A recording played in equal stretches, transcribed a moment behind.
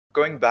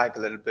Going back a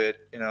little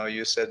bit,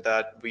 you said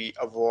that we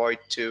avoid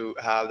to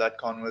have that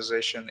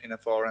conversation in a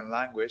foreign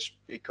language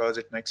because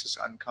it makes us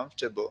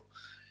uncomfortable.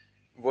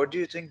 What do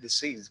you think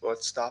this is?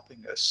 What's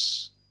stopping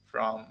us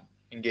from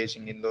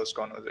engaging in those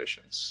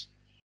conversations?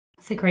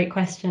 That's a great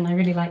question. I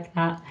really like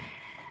that.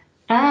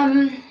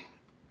 Um,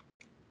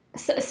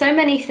 so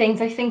many things.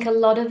 I think a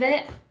lot of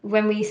it,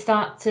 when we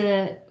start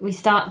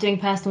doing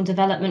personal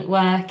development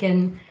work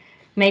and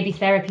maybe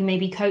therapy,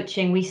 maybe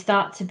coaching, we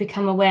start to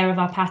become aware of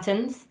our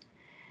patterns.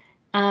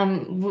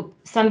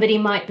 Somebody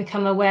might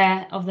become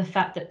aware of the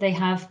fact that they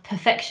have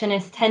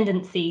perfectionist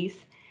tendencies.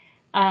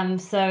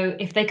 So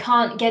if they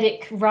can't get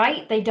it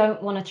right, they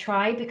don't want to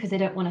try because they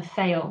don't want to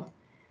fail.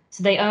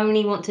 So they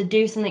only want to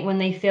do something when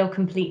they feel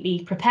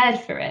completely prepared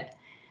for it.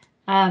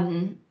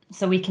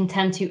 So we can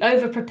tend to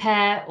over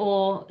prepare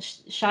or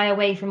shy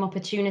away from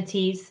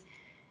opportunities,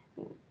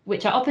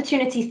 which are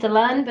opportunities to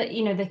learn, but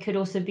they could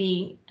also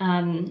be,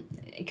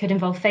 it could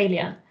involve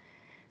failure.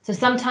 So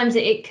sometimes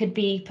it could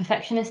be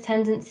perfectionist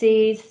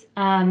tendencies.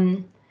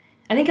 I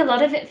think a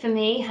lot of it for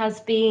me has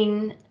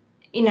been,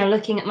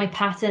 looking at my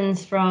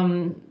patterns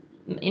from,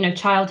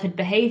 childhood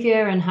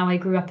behavior and how I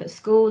grew up at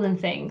school and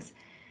things.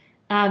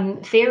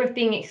 Fear of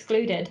being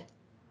excluded.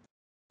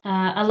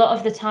 A lot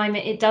of the time,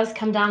 it does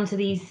come down to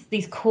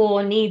these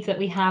core needs that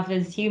we have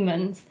as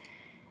humans.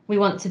 We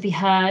want to be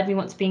heard. We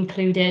want to be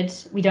included.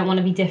 We don't want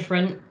to be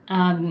different.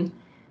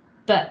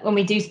 But when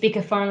we do speak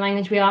a foreign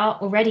language, we are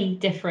already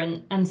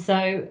different, and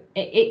so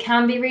it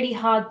can be really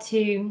hard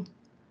to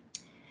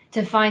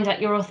find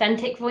out your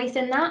authentic voice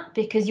in that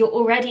because you're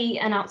already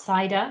an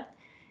outsider.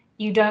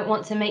 You don't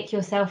want to make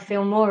yourself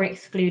feel more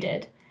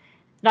excluded.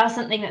 That's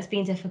something that's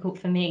been difficult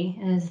for me,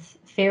 is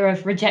fear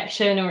of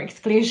rejection or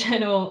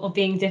exclusion or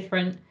being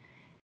different.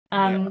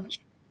 Yeah.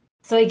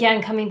 So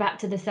again, coming back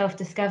to the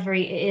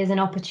self-discovery, it is an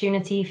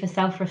opportunity for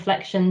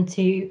self-reflection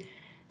to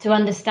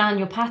understand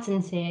your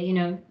patterns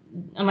here.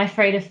 Am I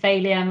afraid of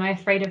failure? Am I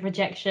afraid of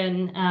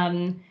rejection?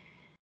 Am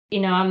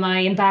I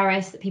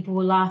embarrassed that people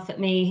will laugh at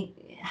me?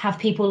 Have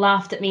people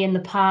laughed at me in the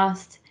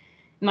past?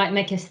 It might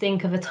make us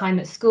think of a time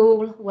at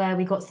school where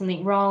we got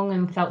something wrong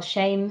and felt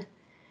shame.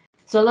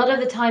 So a lot of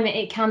the time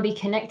it can be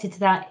connected to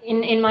that.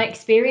 In my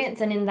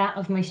experience and in that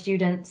of my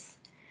students,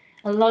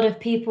 a lot of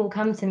people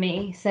come to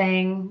me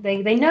saying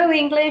they know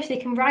English, they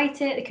can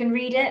write it, they can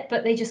read it,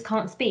 but they just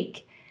can't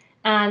speak.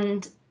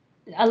 And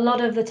a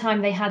lot of the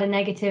time they had a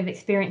negative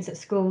experience at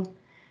school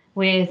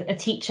with a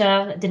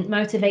teacher that didn't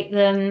motivate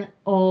them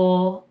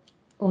or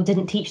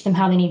didn't teach them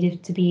how they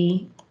needed to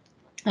be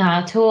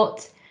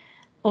taught,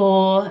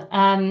 or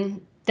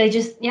they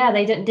just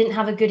they didn't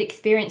have a good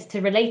experience to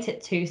relate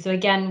it to. So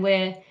again,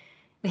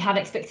 we have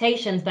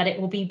expectations that it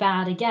will be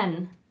bad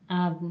again.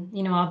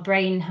 Our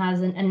brain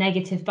has a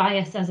negative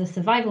bias as a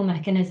survival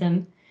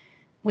mechanism.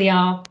 We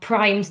are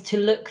primed to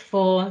look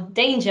for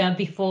danger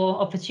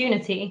before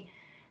opportunity.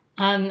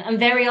 And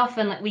very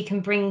often, we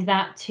can bring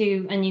that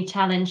to a new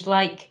challenge,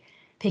 like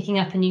picking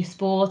up a new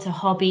sport, a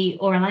hobby,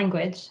 or a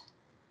language.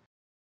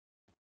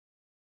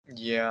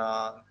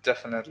 Yeah,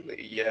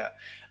 definitely. Yeah.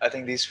 I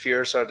think these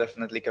fears are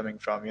definitely coming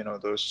from,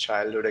 those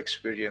childhood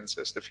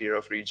experiences, the fear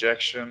of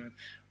rejection,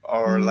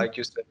 or Mm. like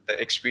you said,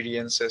 the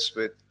experiences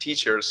with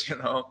teachers,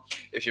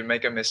 if you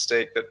make a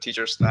mistake, the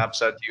teacher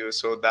snaps at you.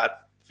 So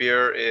that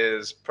fear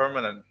is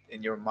permanent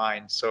in your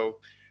mind. So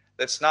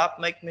let's not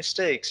make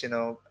mistakes,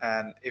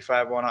 and if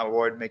I want to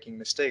avoid making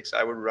mistakes,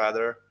 I would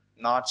rather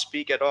not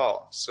speak at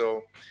all.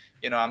 So,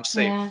 I'm Yeah.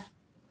 safe.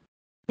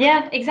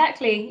 Yeah,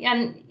 exactly.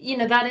 And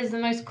that is the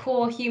most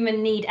core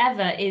human need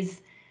ever,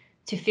 is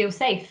to feel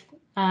safe,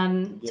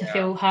 to Yeah.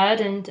 feel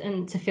heard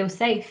and to feel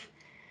safe.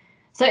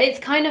 So it's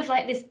kind of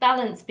like this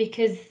balance,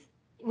 because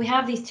we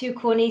have these two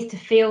core needs: to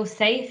feel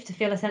safe, to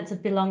feel a sense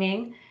of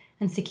belonging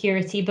and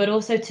security, but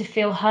also to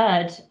feel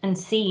heard and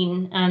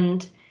seen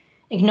and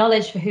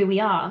acknowledged for who we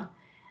are.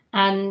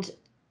 And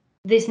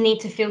this need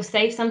to feel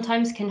safe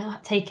sometimes can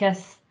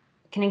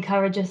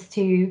encourage us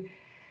to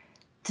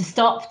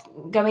stop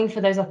going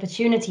for those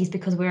opportunities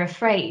because we're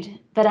afraid.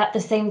 But at the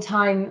same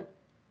time,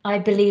 I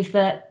believe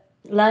that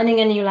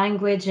learning a new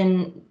language,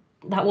 and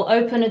that will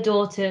open a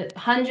door to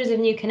hundreds of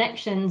new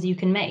connections you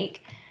can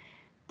make,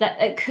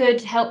 that it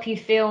could help you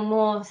feel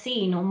more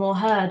seen or more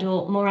heard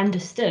or more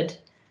understood.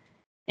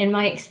 In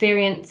my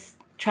experience,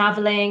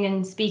 traveling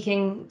and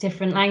speaking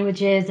different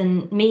languages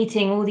and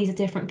meeting all these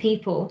different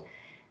people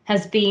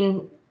has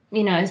been,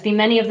 it's been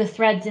many of the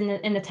threads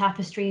in the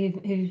tapestry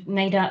who've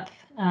made up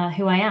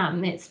who I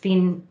am. It's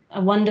been a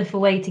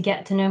wonderful way to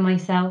get to know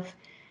myself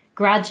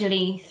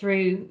gradually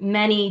through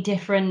many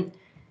different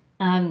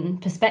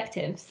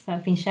perspectives that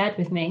have been shared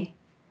with me.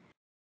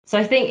 So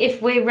I think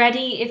if we're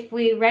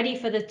ready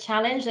for the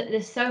challenge, that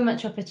there's so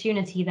much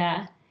opportunity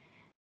there.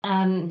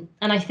 And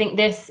I think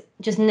this,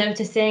 just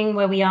noticing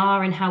where we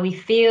are and how we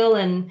feel,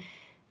 and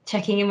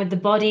checking in with the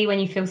body when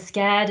you feel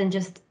scared, and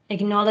just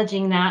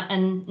acknowledging that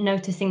and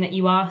noticing that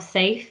you are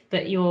safe,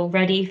 that you're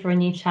ready for a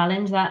new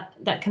challenge,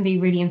 that can be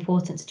really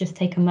important, to just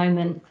take a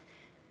moment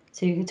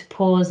to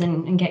pause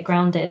and get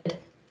grounded.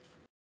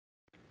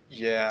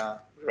 Yeah,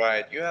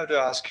 Right. You have to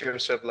ask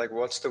yourself, like,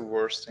 what's the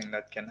worst thing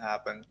that can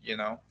happen,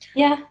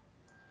 Yeah.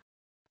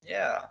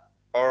 Yeah.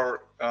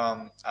 Or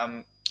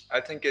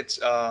I think it's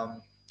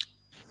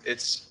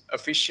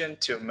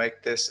efficient to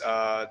make this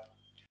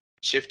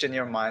shift in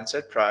your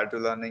mindset prior to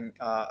learning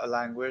a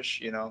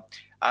language.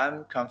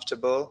 I'm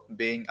comfortable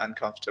being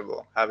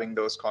uncomfortable, having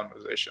those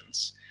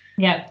conversations.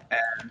 Yeah.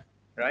 And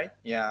right,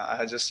 yeah,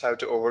 I just have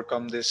to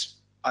overcome this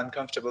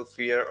uncomfortable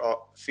fear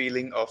or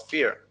feeling of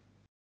fear.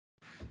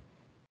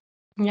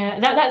 Yeah,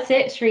 that's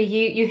it, Shree.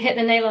 You hit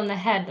the nail on the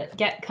head. That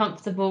get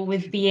comfortable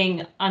with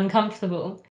being uncomfortable.